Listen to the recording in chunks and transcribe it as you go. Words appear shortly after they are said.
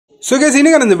So guys,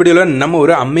 இந்த வீடியோல நம்ம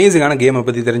ஒரு அமேசிங்கான கேமை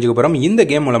பத்தி தெரிஞ்சுக்க போறோம். இந்த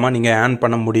கேம் மூலமா நீங்க ஏர்ன்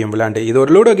பண்ண முடியும் விளையாண்டு. இது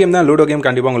ஒரு லூடோ கேம் தான். லூடோ கேம்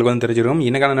கண்டிப்பா உங்களுக்கு வந்து தெரிஞ்சிருக்கும்.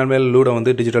 இன்னைக்கான நிலைமையில லூடோ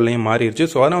வந்து டிஜிட்டல்லையும் மாறிடுச்சு.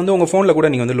 ஸோ அதனால வந்து உங்க போன்ல கூட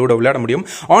நீங்க வந்து லூடோ விளையாட முடியும்.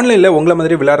 ஆன்லைன்ல உங்களை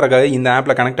மாதிரி விளையாடுறதுக்காக இந்த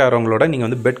ஆப்ல கனெக்ட் ஆகிறவங்களோட நீங்க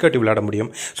வந்து பெட் கட்டி விளையாட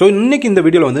முடியும். ஸோ இன்னைக்கு இந்த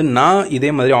வீடியோல வந்து நான்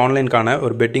இதே மாதிரி ஆன்லைனுக்கான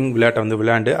ஒரு பெட்டிங் விளையாட்டை வந்து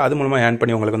விளையாண்டு அது மூலமா ஏர்ன்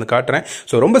பண்ணி உங்களுக்கு வந்து காட்டுறேன்.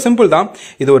 ஸோ ரொம்ப சிம்பிள் தான்.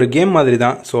 இது ஒரு கேம் மாதிரி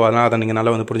தான். ஸோ அதனால அதை நீங்க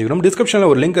நல்லா வந்து புரிஞ்சுக்கணும்.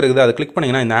 டிஸ்கிரிப்ஷன்ல ஒரு லிங்க் இருக்குது. அதை கிளிக்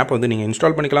பண்ணீங்கன்னா இந்த ஆப் வந்து நீங்க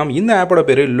இன்ஸ்டால் பண்ணிக்கலாம். இந்த ஆப்போட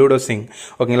பேரு லூடோ சிங்.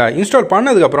 ஓகேங்களா? இன்ஸ்டால்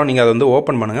பண்ணதுக்கு அப்புறம் நீங்க அதை வந்து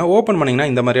ஓபன் பண்ணுங்க. ஓபன் பண்ணீங்கன்னா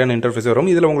இந்த மாதிரியான இன்டர்ஃபேஸ் வரும்.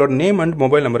 இதுல உங்களோட நேம் அண்ட்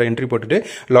மொபைல் நம்பரை என்ட்ரி போட்டுட்டு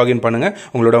லாகின் பண்ணுங்க.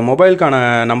 உங்களோட மொபைலுக்கான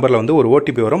நம்பர்ல வந்து ஒரு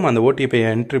ஓடிபி வரும். அந்த ஓடிபி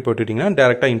என்ட்ரி போட்டுட்டீங்கன்னா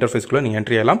டைரக்டா இன்டர்ஃபேஸ்க்குள்ள நீங்க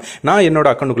என்ட்ரி ஆகலாம். நான்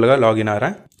என்னோட அக்கௌண்ட்டுக்குள்ள லாகின்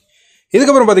ஆகிறேன்.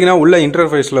 இதுக்கப்புறம் பார்த்தீங்கன்னா உள்ள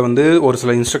இன்டர்ஃபேஸில் வந்து ஒரு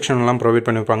சில இன்ஸ்ட்ரக்ஷன்லாம் ப்ரொவைட்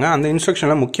பண்ணியிருப்பாங்க. அந்த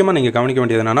இன்ஸ்ட்ரக்ஷனில் முக்கியமாக நீங்கள் கவனிக்க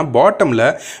வேண்டியது என்னன்னா, பாட்டமில்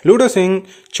ludo Singh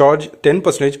charge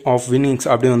 10% of winnings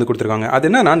அப்படின்னு வந்து கொடுத்துருக்காங்க. அது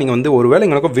என்னன்னா, நீங்கள் வந்து ஒரு வேளை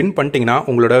எங்களுக்கு வின் பண்ணிட்டீங்கன்னா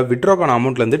உங்களோட விட்ராக்கான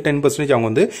அமௌண்ட்லேருந்து 10% அவங்க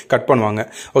வந்து கட் பண்ணுவாங்க.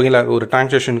 ஓகேங்களா? ஒரு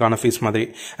டிரான்சாக்ஷனுக்கான ஃபீஸ் மாதிரி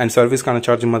அண்ட் சர்வீஸ்க்கான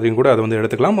சார்ஜ் மாதிரியும் கூட அதை வந்து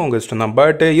எடுத்துக்கலாம். உங்கள் இஷ்டம் தான்.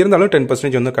 பட் இருந்தாலும்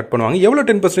 10% வந்து கட் பண்ணுவாங்க. எவ்வளோ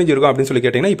 10% இருக்கும் அப்படின்னு சொல்லி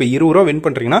கேட்டிங்கன்னா, இப்போ 20 ரூபா வின்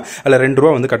பண்ணுறீங்கன்னா அதில் 2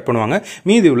 ரூபா வந்து கட் பண்ணுவாங்க.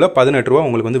 மீதி உள்ள 18 ரூபா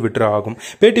உங்களுக்கு வந்து விட்ரா ஆகும்.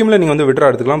 பேடிஎம்ல நீங்கள் வந்து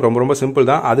விட்ரா எடுத்துக்கலாம். ரொம்ப ரொம்ப சிம்பிள்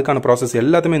தான். அதுக்கான ப்ராசஸ்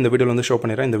எல்லாத்தையுமே இந்த வீடியோல வந்து ஷோ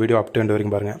பண்ணிடுறேன். இந்த வீடியோ அப் டு எண்ட்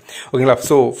வரைக்கும் பாருங்க. ஓகேங்களா?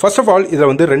 ஸோ ஃபர்ஸ்ட் ஆஃப் ஆல் இதில்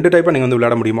வந்து 2 டைப்பாக நீங்கள் வந்து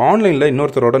விளையாட முடியும். ஆன்லைனில்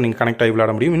இன்னொருத்தரோட நீங்கள் கனெக்ட் ஆகி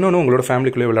விளையாட முடியும். இன்னொன்று உங்களோட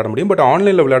ஃபேமிலிக்குள்ளே விளையாட முடியும். பட்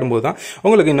ஆன்லைனில் விளையாடும்போது தான்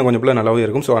உங்களுக்கு இன்னும் கொஞ்சம் நல்லாவே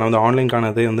இருக்கும். ஸோ நான் வந்து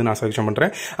ஆன்லைனுக்கானதை வந்து நான் சஜெக்ஷன்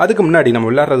பண்ணுறேன். அதுக்கு முன்னாடி நம்ம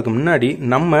விளையாடுறதுக்கு முன்னாடி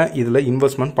நம்ம இதில்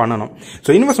இன்வெஸ்ட்மெண்ட் பண்ணணும்.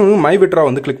 ஸோ இன்வெஸ்ட்மெண்ட் மை விட்ரா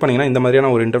வந்து கிளிக் பண்ணீங்கன்னா இந்த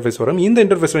மாதிரியான ஒரு இன்டர்ஃபேஸ் வரும். இந்த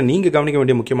இன்டர்ஃபேஸில் நீங்கள் கவனிக்க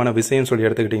வேண்டிய முக்கியமான விஷயம் சொல்லி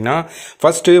எடுத்துக்கிட்டீங்கன்னா,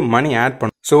 ஃபர்ஸ்ட் மணி ஆட் பண்ணணும்.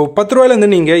 ஸோ 10 ரூபாயிலேருந்து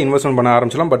நீங்கள் இன்வெஸ்ட்மெண்ட் பண்ண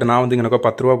ஆரம்பிச்சலாம். பட் நான் வந்து எனக்கு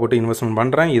 10 ரூபா போட்டு இன்வெஸ்ட்மெண்ட்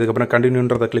பண்ணுறேன். இதுக்கப்புறம்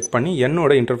கண்டினியூன்றதை கிளிக் பண்ணி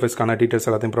என்னோட இன்டர்ஃபேஸ்க்கான டீடைல்ஸ்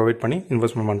எல்லாத்தையும் ப்ரொவைட் பண்ணி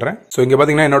இன்வெஸ்ட்மெண்ட் பண்ணுறேன். ஸோ இங்கே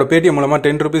பார்த்தீங்கன்னா என்னோட பேடிஎம் மூலமாக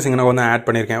 10 ரூபீஸ் இங்கே வந்து ஆட்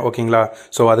பண்ணியிருக்கேன். ஓகேங்களா?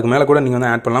 ஸோ அதுக்கு மேலே கூட நீங்கள் வந்து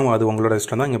ஆட் பண்ணலாம். அது உங்களோட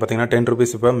இஷ்டம் தான். இங்கே பார்த்தீங்கன்னா 10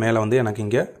 ரூபீஸ் இப்போ மேலே வந்து எனக்கு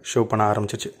இங்கே ஷோ பண்ண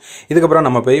ஆரம்பிச்சிச்சு. இதுக்கப்புறம்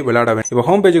நம்ம போய் விளையாட வேண்டும். இப்போ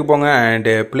ஹோம் பேஜுக்கு போங்க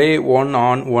அண்ட் பிளே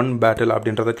 1-on-1 பேட்டில்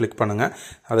அப்படின்றத கிளிக் பண்ணுங்க.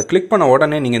 அதை கிளிக் பண்ண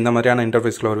உடனே நீங்கள் இந்த மாதிரியான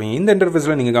இன்டர்ஃபேஸில் வருவீங்க. இந்த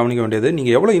இன்டர்ஃபேஸில் நீங்கள் கவனிக்க வேண்டியது,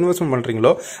 நீங்கள் எவ்வளோ இன்வெஸ்ட்மெண்ட்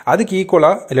பண்ணுறீங்களோ அதுக்கு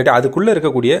ஈக்குவலாக இல்லாட்டி அதுக்குள்ளே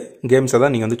இருக்கக்கூடிய கேம்ஸ்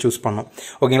தான் நீங்க வந்து சூஸ் பண்ணணும்.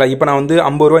 ஓகேங்களா? இப்போ நான் வந்து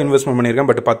 50 ரூபாய் இன்வெஸ்ட்மெண்ட் பண்ணியிருக்கேன்.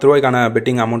 பட் 10 ரூபாய்க்கான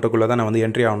பெட்டிங் அமௌண்ட்டுக்குள்ள தான் நான் வந்து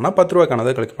என்ட்ரி ஆகணும்னா 10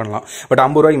 ரூபாய்க்கானதை கிளிக் பண்ணலாம். பட்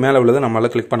 50 ரூபாய்க்கு மேலே உள்ளதை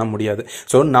நம்மளால கிளிக் பண்ண முடியாது.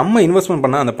 ஸோ நம்ம இன்வெஸ்ட்மெண்ட்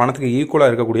பண்ண அந்த பணத்துக்கு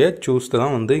ஈக்குவலாக இருக்கக்கூடிய சூஸ்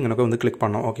தான் வந்து எனக்கு வந்து கிளிக்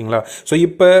பண்ணணும். ஓகேங்களா? ஸோ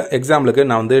இப்போ எக்ஸாம்பிளுக்கு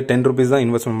நான் வந்து 10 ரூபீஸ் தான்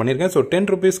இன்வெஸ்ட்மெண்ட் பண்ணியிருக்கேன். ஸோ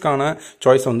 10 ரூபீஸ்க்கான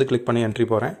சாய்ஸ் வந்து கிளிக் பண்ணி என்ட்ரி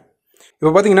போகிறேன்.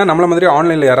 இப்போ பார்த்தீங்கன்னா நம்மள மாதிரி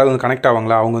ஆன்லைனில் யாராவது வந்து கனெக்ட்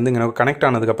ஆவாங்களா, அவங்க வந்து இங்கே கனெக்ட்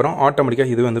ஆனதுக்கப்புறம்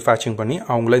ஆட்டோமேட்டிக்காக இது வந்து ஃபேச்சிங் பண்ணி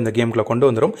அவங்கள இந்த கேமுக்குள்ள கொண்டு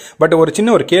வந்துடும். பட் ஒரு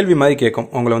சின்ன ஒரு கேள்வி மாதிரி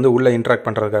கேட்கும் உங்களை வந்து உள்ள இன்ட்ராக்ட்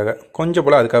பண்ணுறதுக்காக. கொஞ்சம்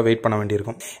போல அதுக்காக வெயிட் பண்ண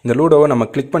வேண்டியிருக்கும். இந்த லூடோவை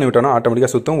நம்ம கிளிக் பண்ணி விட்டோம்னா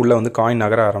ஆட்டோமேட்டிக்காக சுத்தம் உள்ள வந்து காயின்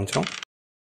நகர ஆரம்பிச்சிடும்.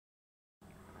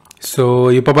 ஸோ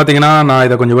இப்போ பார்த்தீங்கன்னா நான்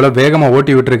இதை கொஞ்சம் போல வேகமாக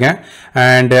ஓட்டி விட்டுருக்கேன்.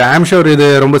 அண்ட் ஐம் ஷூர் இது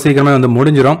ரொம்ப சீக்கிரமே வந்து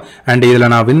முடிஞ்சிடும். அண்ட்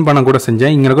இதில் நான் வின் பண்ண கூட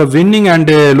செஞ்சேன். இங்கே இருக்க வின்னிங்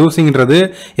அண்டு லூசிங்கிறது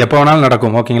எப்போ வேணாலும்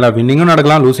நடக்கும். ஓகேங்களா? வின்னிங்கும்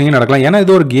நடக்கலாம், லூசிங்கும் நடக்கலாம். ஏன்னா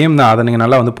இது ஒரு கேம் தான். அதை நீங்கள்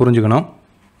நல்லா வந்து புரிஞ்சுக்கணும்.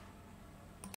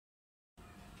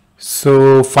 ஸோ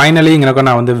ஃபைனலி இங்கே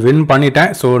நான் வந்து வின்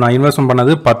பண்ணிட்டேன். ஸோ நான் இன்வெஸ்ட்மெண்ட்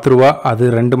பண்ணது 10 ரூபா. அது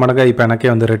 2 மடங்கு இப்போ எனக்கே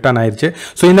வந்து ரிட்டர்ன் ஆயிடுச்சு.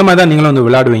 ஸோ இந்த மாதிரி தான் நீங்களும் வந்து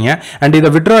விளையாடுவீங்க. அண்ட் இதை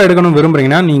விட்ரா எடுக்கணும்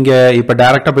விரும்புறீங்கன்னா நீங்கள் இப்போ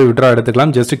டேரெக்டாக போய் விட்ரா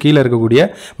எடுத்துக்கலாம். ஜஸ்ட் கீழே இருக்கக்கூடிய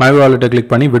மை வாலெட்டை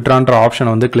கிளிக் பண்ணி விட்ரான்ற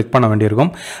ஆப்ஷனை வந்து கிளிக் பண்ண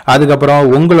வேண்டியிருக்கும். அதுக்கப்புறம்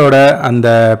உங்களோட அந்த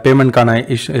பேமெண்ட்கான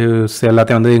இஷ்யூஸ்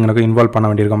எல்லாத்தையும் வந்து எங்களுக்கு இன்வால்வ் பண்ண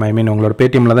வேண்டியிருக்கும். ஐ மீன் உங்களோட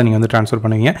பேடிஎம்ல தான் நீங்கள் வந்து ட்ரான்ஸ்ஃபர்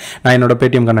பண்ணுவீங்க. நான் என்னோட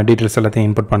பேடிஎம்கான டீட்டெயில்ஸ் எல்லாத்தையும்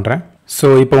இன்புட் பண்ணுறேன். ஸோ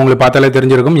இப்போ உங்களுக்கு பார்த்தாலே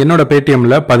தெரிஞ்சிருக்கும் என்னோட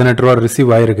பேடிஎம்ல 18 ரூபா ரிசீவ்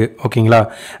ஆயிருக்கு. ஓகேங்களா?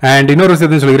 அண்ட் இன்னொரு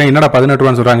விஷயத்தையும் சொல்லிக்கிறேன். என்னடா 18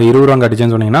 ரூபான்னு சொல்றாங்க, 20 ரூபா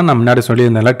கட்டிச்சேன்னு சொன்னீங்கன்னா நான் முன்னாடி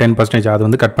சொல்லியிருந்தால 10% அது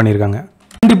வந்து கட் பண்ணியிருக்காங்க.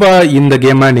 கண்டிப்பா இந்த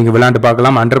கேமை நீங்க விளையாண்டு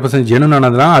பார்க்கலாம். 100% ஜெனுன்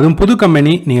ஆனதுதான். அதுவும் புது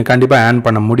கம்பெனி, நீங்க கண்டிப்பா ஏர்ன்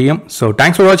பண்ண முடியும். ஸோ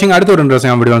தேங்க்ஸ் ஃபார் வாட்சிங். அடுத்த ஒரு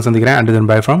இன்ட்ரெஸ்டிங் வீடியோ சந்திக்கிறேன். And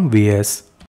then by from VS.